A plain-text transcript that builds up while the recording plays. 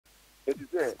It is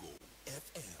there.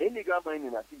 Illegal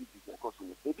mining activities are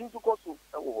costing. It is to cost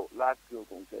large scale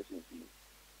concession fee.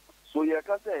 So you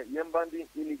can say Yambandi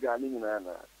illegal in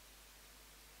Nana.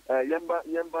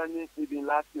 Yambani even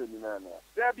last year in Nana.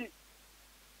 There be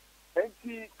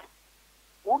empty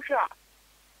Usha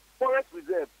forest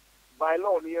reserve by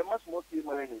law near much more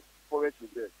mining forest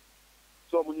reserve.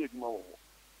 So many more.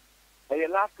 A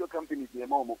last year company the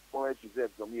amount of forest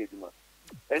reserve from Yedima.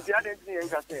 And the other thing I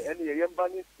can say any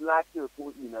Yambani last year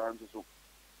put in our so.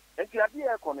 And the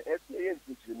idea on FTA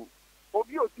teaching.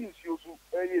 Obio things you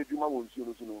a Juma won't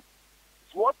you know.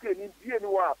 Small training, be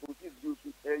anywhere for this due to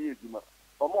a Juma.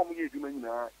 Or more Juma in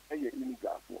a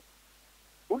illegal for.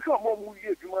 Which are more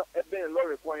Juma a ben law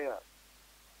require.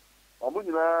 Or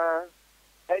Munina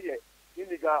a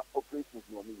illegal operations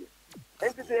no me.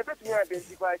 And to say that we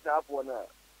identify that one.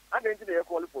 Identify a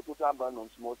call for total ban on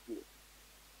small scale.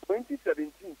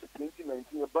 2017 to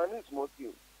 2019, a ban on small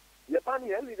scale. Japan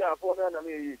illegal for an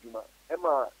Juma.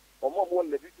 Emma, or more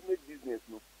legitimate business.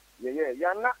 No,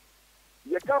 Yana.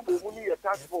 You can't be money a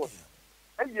task force.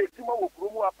 And you come out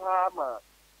from a palma.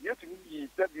 Yet you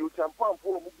said you can farm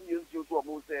for millions to a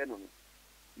most enemy.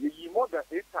 You more than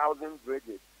 8,000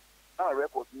 bridges are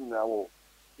records now.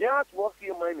 You have to work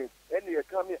your miners and you're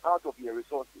coming out of your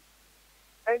resources.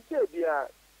 And so they are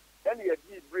any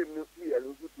deep bring nuclear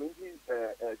into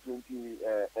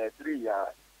 2023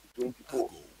 24.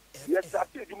 Yes, I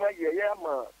tell you my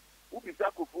yama.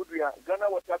 Ubisako Fudria, Ghana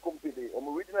Water Company,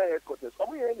 original headquarters. How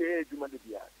many years do you want to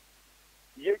be at?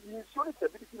 Your insurance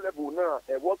stability level now,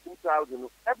 about 2,000,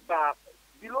 about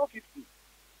below 50.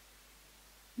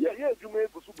 Yeah, you may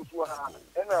go to Busua,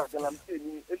 and I'm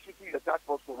saying, execute the task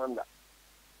force for Honda.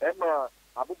 Emma,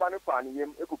 Abubani Fani,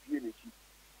 Ecopian.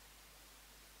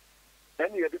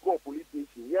 And you have to go police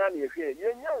station, Yanni,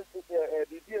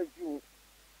 the DNG,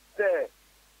 say,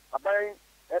 about.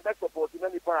 That's supporting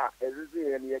any part as is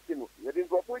in the Akino. You didn't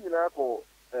go in for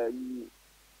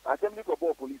assembly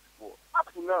for police for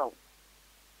up to now.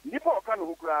 Nipo can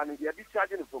who cry, they are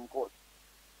discharging from court.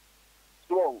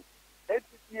 Strong. And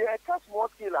a small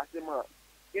scale as a man.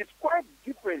 It's quite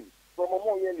different from a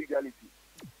more legality.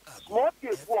 Small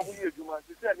scale for who you Juma,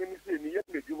 she said, let me say,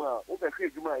 Niyak Juma, over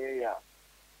Juma, yeah.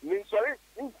 Mean sorry,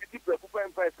 in the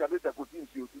preoccupying price, Cabeta could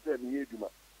teach you to say Juma.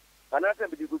 And I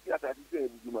said, you could see as I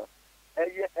said, Juma.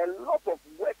 A lot of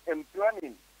work and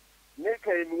planning make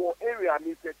a more area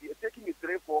means that you're taking it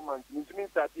 3-4 months,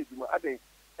 means that is my other.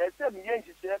 And some young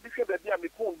share because I'm a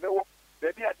phone,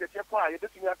 baby at the fire, you're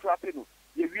getting a trapping.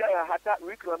 You are a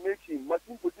reclamation,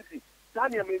 machine position.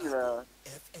 Tanya mean,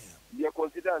 you're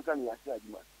considering Tanya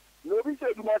Sadima. Nobody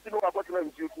said you must know about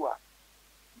them to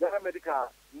the American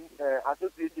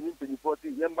Association in 2040,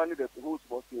 young money that the whole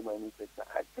sports mining sector.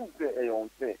 I think they are on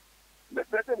say. The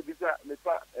person is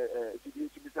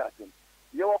to be certain.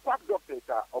 Your park doctor,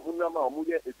 Obunama,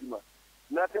 Omuya Eduma.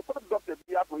 Now, the park doctor,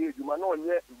 be up here, you no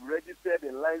yet registered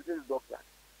and licensed doctor.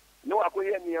 No, I could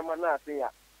hear Niamana say,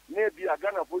 maybe a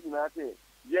gun of food in Ate,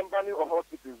 Yambani or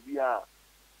hospitals, we are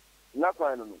not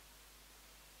one.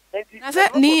 I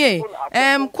said, "Nie,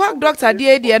 quack doctor,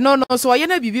 dear, no, so I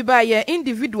never be by an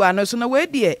individual, no, so no way,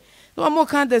 dear. No more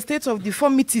can the state of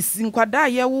deformities in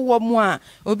Kwadaya, who more,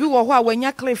 or be or when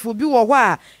ya cliff will be or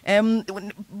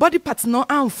body parts no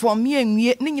arm for me and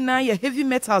yet Nina heavy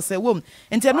metals a woman,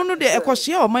 and tell no the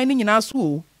equation or mining in our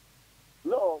school.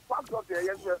 No, quack doctor,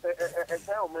 a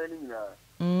town mining.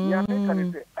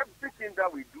 Everything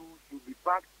that we do should be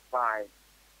backed by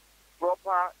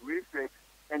proper research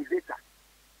and data.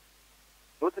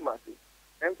 Ultimately,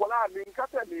 and what I mean,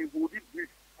 Catholic would be brief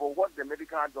for what the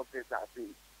medical doctors are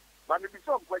saying. But the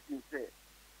bishop question said,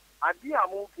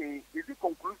 okay, is it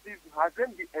conclusive? Has there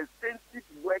been extensive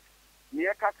work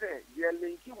near Catholic? They're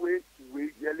linking way to way,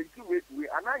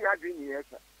 and I agree here.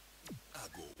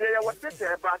 They were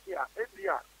better back here, every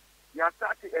year. You are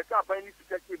starting a car by any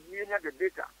detective near the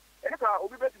data. And if I will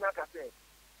be better, like I said,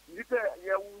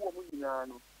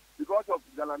 because of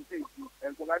the lamentation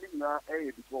and providing now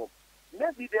a before.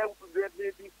 Maybe there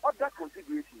may be other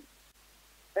considerations.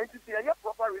 And to say a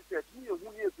proper research, we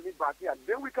need to be back here,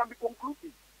 then we can be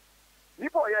conclusive.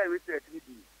 Before research,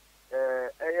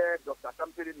 Dr.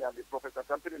 Samperi, the Professor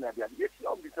Samperi,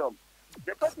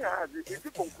 the question has is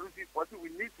it conclusive, or we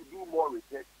need to do more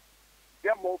research,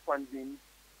 get more funding,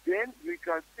 then we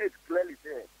can state clearly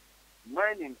there,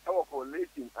 mining, our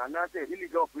correlation, another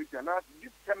illegal operation, another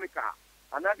this chemical,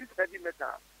 another this heavy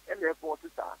metal, and therefore,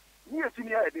 near to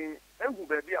me, and who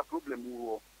may be a problem,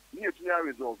 near to me,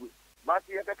 resolve it. But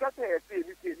the Catholic say,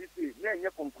 this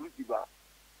conclusive.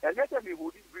 And let me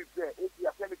hold it brief there, if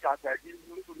the chemical is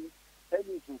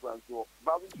any to control.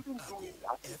 But we shouldn't do it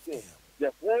as you say.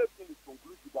 The whole thing is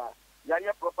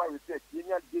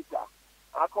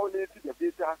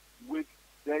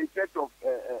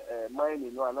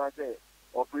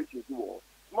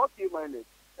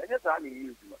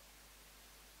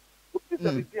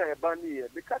Bani,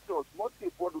 the cattle small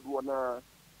scale for the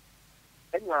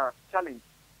challenge.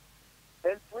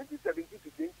 And 2017 to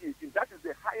 2018, that is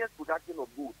the highest production of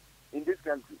gold in this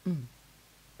country.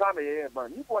 Some year,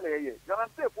 man, you want a year. Now I'm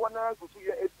saying for now, to see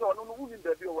a son on the moon in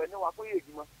the bill when no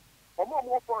Akuyama. Or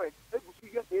more for it, they will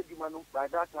see a human by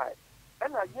that time.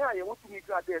 And I want to make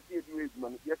out there, see a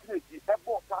human. Yet, a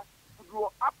box to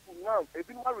grow up to now, a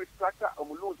bit more restructure on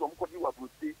loans on Kodiwa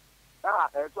would say,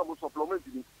 some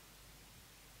supplementary.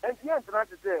 And the answer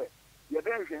to say, you're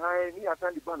very behind me, I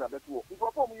can't depend on that work. If I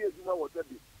come here, you know what that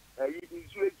is. You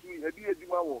should be a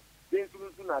Dimao, then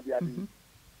soon as the other.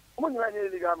 When you are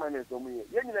illegal miners on me,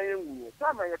 Yan,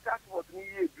 some of your cash was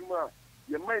near Juma,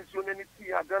 your mind so many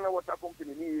tea, I don't know what a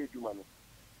company near Jumano.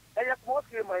 And yet, most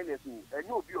miners who, and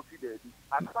you'll be okay,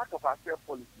 as part of our self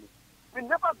policy. We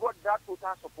never got that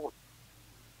total support.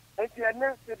 And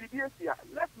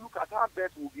let's look at how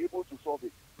best we'll be able to solve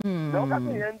it. Now,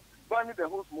 banning the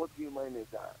whole small scale miners,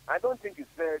 I don't think it's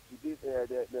fair to this,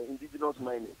 the indigenous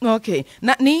miners. Okay.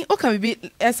 Na ni okay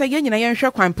be esa ye nyina ye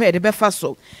hwe kwan pa de be fa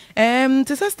so.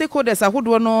 To say stakeholders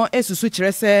ahodo no esusu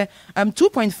kire se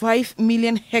 2.5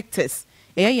 million hectares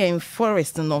in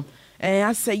forest no.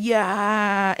 Asa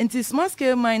ya into small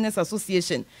scale miners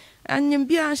association. Anyim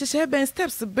bia hyehyɛ ben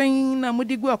steps ben na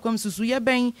modi gu akwam susu ye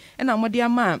ben na modi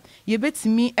ama ye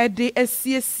betimi ede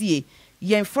asiesie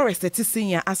ye forest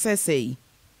tisinya asese.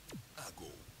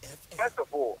 First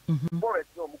of all, forest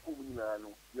no mukumina no.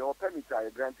 Your permit are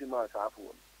granting my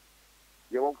phone.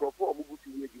 You won't go for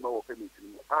Mubuti Yajima permit.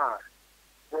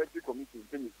 Forestry committee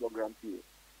permit your grantee.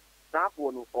 Staff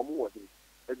one or more than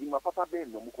Edima Papa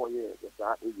Ben no Mukoye, the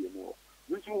Star area more.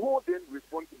 We should hold them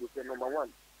responsible for number one.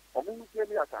 Or Mumu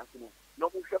Kemi Assassin, no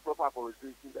Musha proper for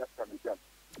restricting that can be done.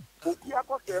 For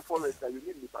Kiako forest that you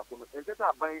need the performance, and that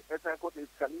are buying a time cottage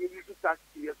can you use tax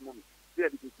years money. There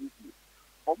it is.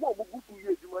 Or more Mubutu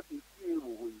Yajima is still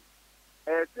away.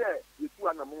 The two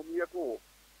and a moment ago,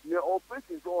 the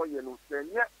operations all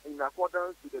in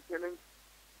accordance to the tenants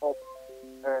of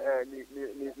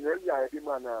Nelia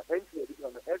Edimana, NC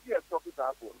every topic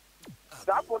happen.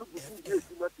 That one would be here to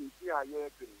see a year,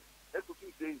 and to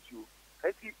see the issue.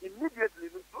 And she immediately,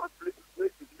 in those places,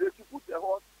 they put the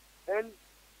horse and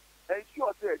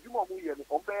sure said, you want me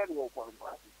on bad work on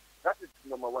party. That is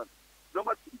number one.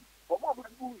 Number two. For more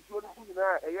people who should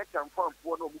a yet can farm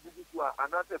for no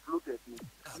another floated.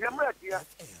 Yamma,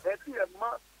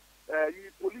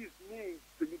 police me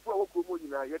to be for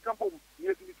Komuna, you come home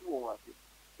near to the two of us.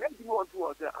 Then you want to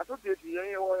us, I thought that you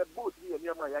are both near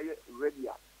Yamma ready.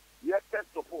 Yet, test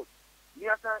support.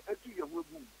 Niata, and to your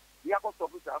room. Yako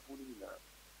office are pulling in.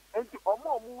 And to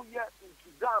more yet into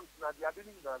dams, now they are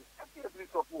doing none. Every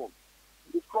support.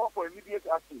 It's called for immediate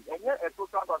action. And yet, a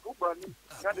total about opening,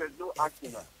 now there's no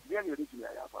action. Then you're reaching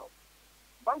about.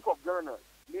 Bank of Ghana,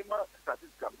 Nema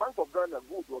Statistics, Bank of Ghana,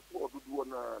 good or two or do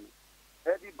one.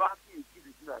 Every basket is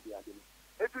given to the other.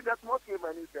 If you just want to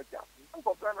manage that, Bank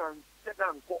of Ghana, set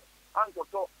down, Uncle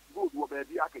Top, good or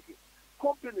baby architect.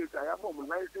 Companies I have more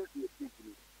license to speak.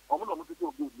 I'm not going to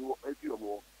do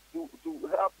more to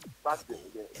help back the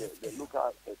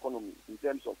local economy in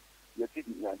terms of the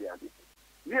city and the other.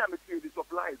 Me, I'm the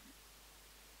supplies.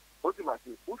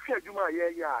 Ultimately, who share Juma,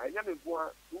 and Yaman,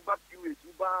 Uber QA,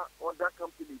 Uber, other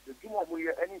companies, the Juma,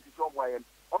 any to some way.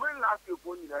 I'm going to ask you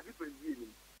for in a different year.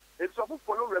 It's supposed to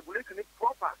follow regulation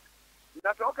proper.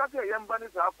 That's all kind of young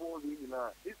bunnies are for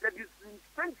it's a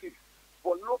disincentive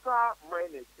for local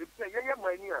miners. If say,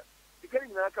 miner, you can't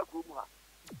even ask a Kuma.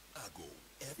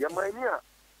 Your miner,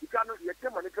 you cannot get a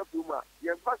manica Puma,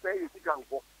 your first day you can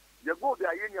go. You go there,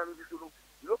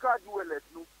 local jewelers,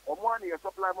 or money, a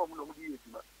supply of no.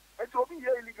 And so be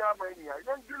illegal mining. I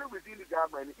don't deal with illegal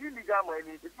mining. Illegal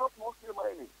mining is not mostly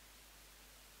mining.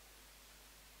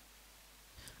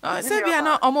 Sebia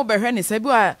na omo behwe ne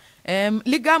sebua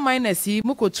legal miners yi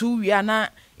mukotu wia na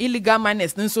illegal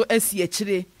miners nso asi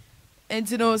akire.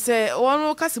 Enti no se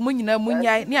wonu kase mo nyina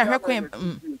munyai ne ahwe kwen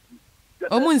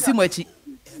omo nsi mochi.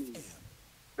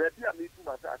 Baby am itu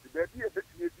matati. Baby e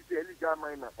betimi eti illegal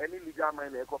miner, any legal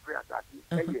miner e ko pre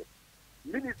atati.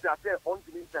 Minister said on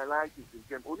to minister license in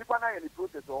camp. Only when I any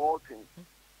process of all things.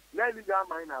 Now illegal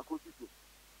miner go to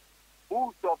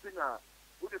who stopping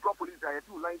who the police are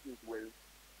two license well.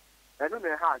 And then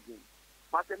they harding.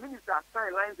 But the minister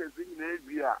sign license in the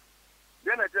area.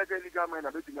 Then I tell the illegal miner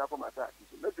betting up from attack.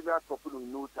 Let me not stop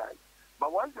in no time.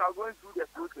 But once you are going through the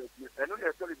process, and then you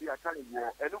actually be a challenge war,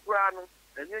 and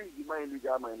then you demand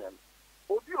illegal miner.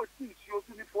 Obio see you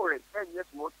to the forest and yes,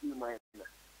 more still miner.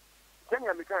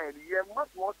 Kenya Mikai, much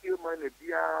more still minded,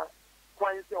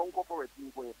 trying to uncle for it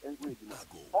and great.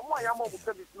 Oh, my, I'm almost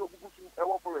a bit no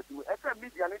for it. Every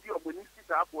media of when you sit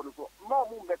up for the more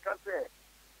moon that can say,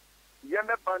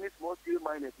 Yammer Banis small scale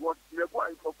miners, what you're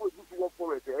going to work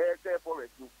for it, air for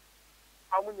it.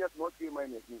 How many small scale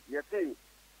miners? Yes,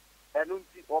 and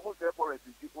almost there for it.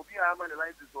 You will be a man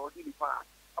alliances or in the past.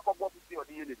 I forgot to see or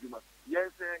the Juma. Yes,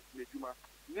 the Juma.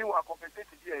 You are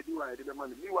compensated here, you are the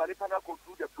money. You are the panel go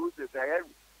through the process,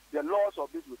 the laws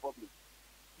of this republic.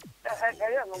 I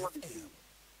don't want to see.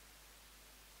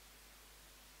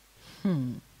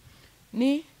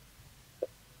 Ni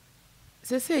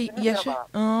say yes.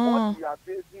 What we are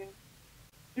facing,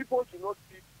 people should not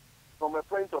speak from a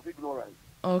point of ignorance.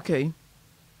 Okay.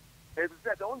 As I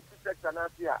said, the only sector now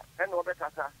here, and over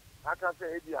Kata, I can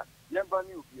say, Yamba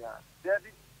New here.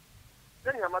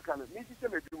 Then you are me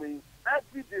to me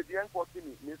every day the uncle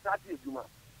me, Sati Juma.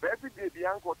 Every day the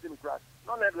uncle me crash,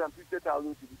 not less than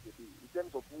 50,000 in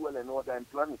terms of fuel and order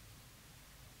and planning.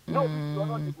 No, you are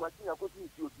not this machine according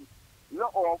to you. No,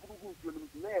 or who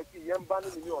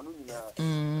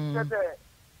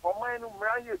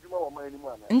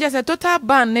and just a total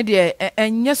ban,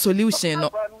 and yes, solution.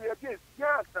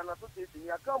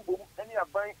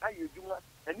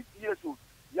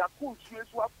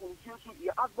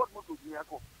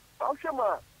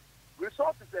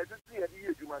 Resources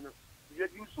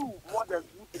you sue more than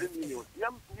 2 million.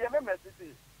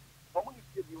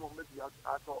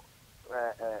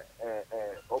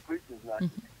 Operations now.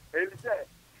 And said,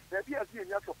 there be a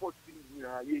senior support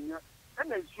and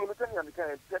then she was telling me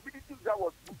the ability that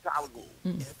was 2,000.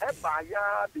 And by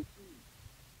the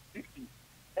 50.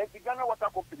 And the Ghana Water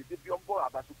Company, the beyond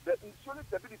board, but the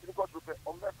insurance ability because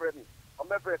on my friend, on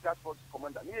my friend task force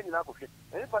commander, near in Nkawkaw,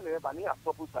 and if I never near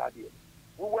support idea.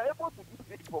 We were able to do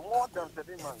this for more than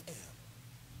 7 months.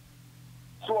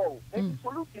 So, the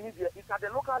solution is at the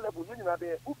local level. You know,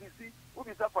 the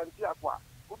Ubisa Frontier,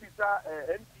 Ubisa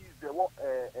MPs, the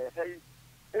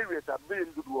areas are very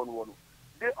good one.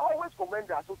 They always commend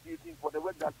the association for the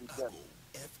work that we done.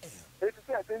 It's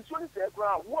a insurance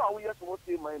aircraft, who are we as a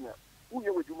minor? Who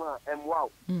you with Juma and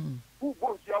wow? Who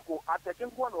goes Yako at the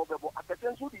 10th one of the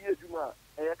attention to the Juma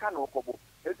and a can of Kobo.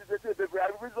 It is the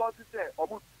very result to say,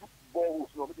 almost balls,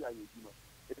 nobody I Juma.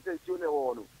 It is a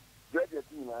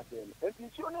and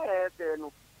insurance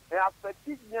they are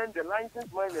fatiguing the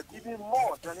license miners even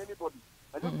more than anybody.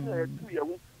 I don't know 2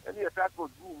 years, any attack for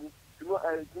Zoom, some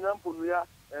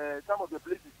of the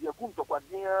places here,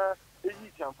 Kuntokwadia,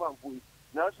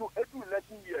 now, so every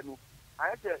election year, I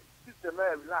had a system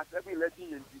relax every election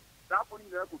year. That putting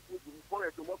there to for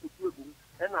a tomorrow to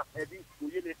and at this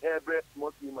every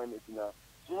small scale mining now.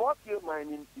 Small scale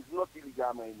mining is not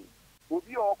illegal mining. Would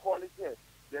be all call it here.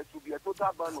 There should be a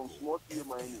total ban on small scale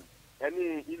mining,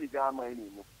 any illegal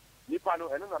mining.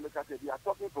 Nipano and America said they are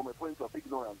talking from a point of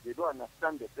ignorance. They don't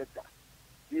understand the sector.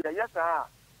 Yes,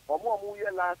 or more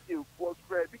year last year was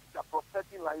big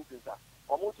processing licenses.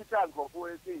 Or more child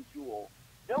corporation issue.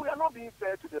 Then we are not being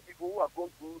fair to the people who have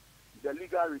gone through the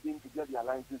legal regime to get their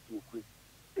license to operate.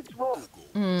 It's wrong.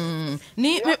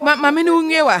 Ni mammy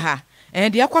no ha,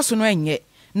 and the aquasono enye.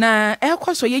 Na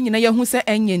ekwaso ye nyina ye hu se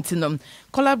enye ntinom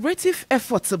collaborative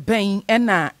efforts ben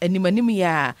na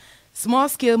animanimia small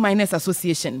scale miners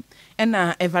association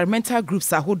na environmental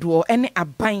groups ahodo ene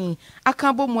aban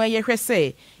akabo mo ye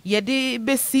hwese ye de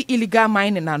besi illegal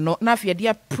mining na afia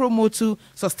de promote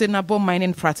sustainable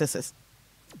mining practices.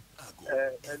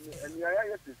 And I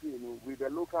have to say, with the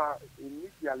local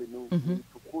initially, to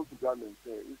go to government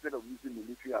instead of using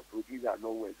military approach, these are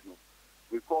no ways.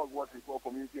 We call what we call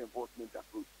community enforcement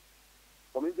approach.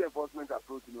 Community enforcement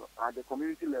approach, at the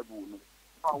community level,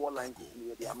 our lines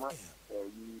near the amount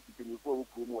you can follow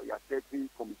your safety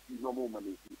committee, normal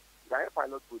money. There are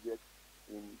pilot projects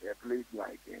in a place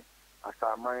like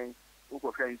Asamai,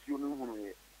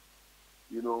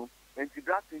 you know, and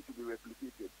that thing to be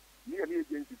replicated. Near the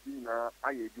agency in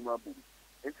Ayajuma Boom.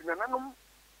 And in Nanum,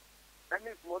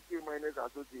 any small scale miners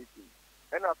association,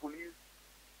 and our police,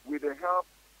 with the help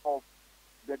of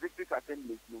the district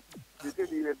assemblies, they say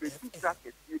they have been 2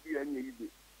 targets and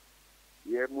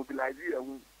they are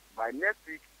mobilizing by next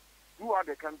week throughout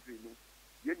the country.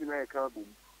 You know,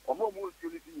 boom, or more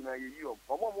security in a year,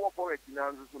 or more forest in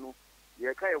answers, you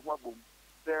kind of boom.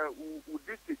 There who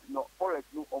district, not forest,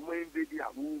 or main media,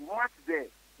 who march there,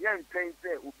 young trains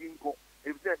there, who being go.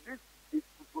 If this is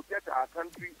to protect our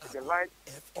country, the lives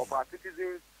of our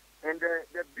citizens, and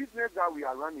the business that we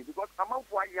are running, because among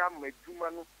why I am a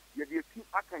Jumano, you keep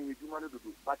acting a Jumano to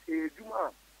do, but a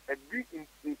Juma, a big in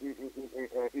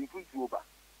over.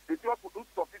 The job to do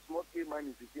stop it small scale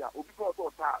mining is here, or because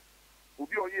of that, will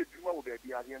be only a Juma will be a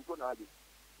Antonadi.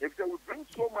 If they will bring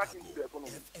so much into the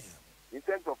economy in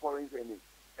terms of foreign earnings,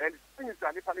 and things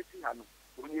are the policy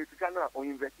when you can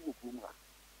invest in Puma.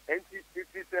 And it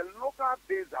is a local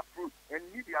based approach and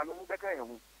media no better.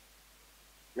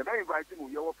 You're not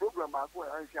inviting your program on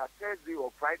Thursday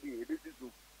or Friday. This is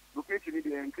location in the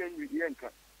Nkawkaw with the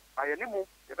Nkawkaw. I am no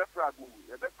better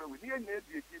with the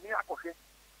Nkawkaw.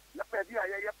 La pedi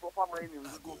aye proper mind in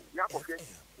go. Nkawkaw.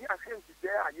 Ni asen ti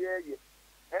there aye.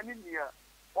 Any near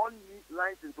only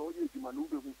license or you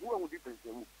maneuver who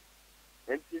different.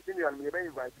 And teaching you and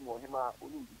invite more him out.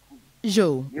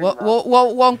 Jo,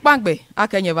 won't bank be. I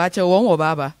can you watch a one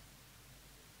baba.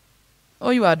 Oh,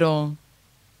 you are done.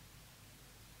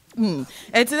 And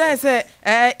today I say,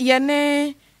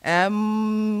 yene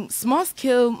small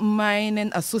scale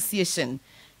mining association.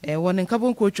 One in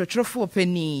Nkawkaw coach for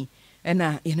penny,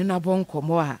 and in a bon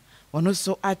comoa. One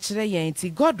also actually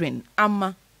yanti Godwin,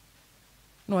 Amma.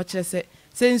 No, I say,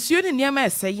 since you didn't near me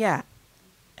say, yeah.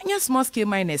 And your small scale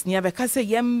miners near because a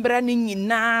yam branding in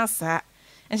NASA.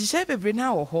 And she shape every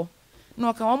now or ho.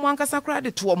 No, can one casacra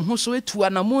the two who so it to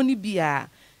an amoni beer,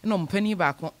 no penny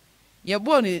back. You're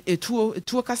born a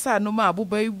two cassa no ma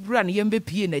boy run yambe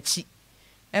pee in a cheek.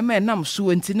 A man nam so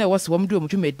and tina was one doom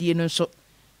to me dear no so.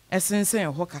 Essence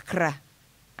and hoka cra.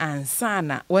 And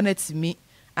sana, one it's me.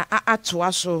 I to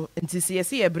us so and to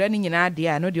see a branding in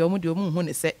idea, no the omudium when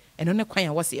it said, and on a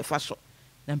quire was a fashion.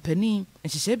 And penny,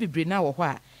 and she shall be bring now or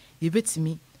why. You bet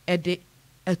me, a day.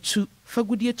 A two for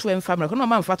good year to and family. No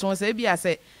man fat on say, I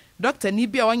say, Doctor ni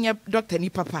be on your doctor ni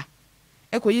papa.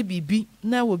 Echo ye be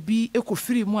now will be echo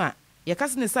free moi. Your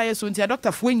cousin is so into a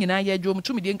doctor for when I drum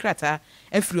to me the crater,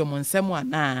 every on someone.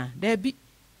 Nah, there be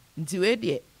into a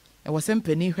dear. I was some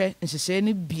penny her and she say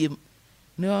any beam.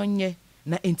 No, ye.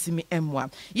 Na intimi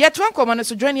M1. Yet one common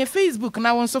so join your Facebook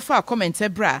now on so far comment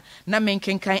bra na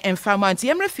menkenkan emfama anti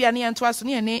emrefiane antoaso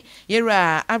ne ne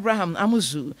yera Abraham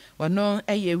Amuzu wano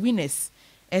eye winners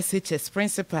SHS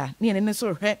principal ne ne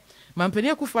so hwe mampani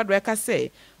akufado eka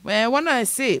say when I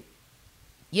say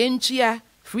yenchia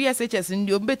free SHS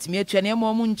ndi obetimi atwa ne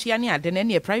mo nchia ne ade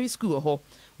ne private school ho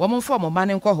wo mo form ma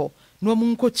ne nkɔ ho no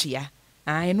mo nkochia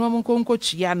ai no mo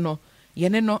nkochia no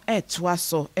yene no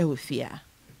etoaso ewofia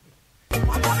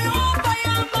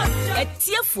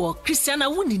Etiefo Christiana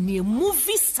Wuni ni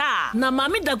movie star na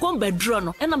mami da gombe dro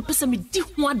no na mpese me di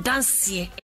ho adanse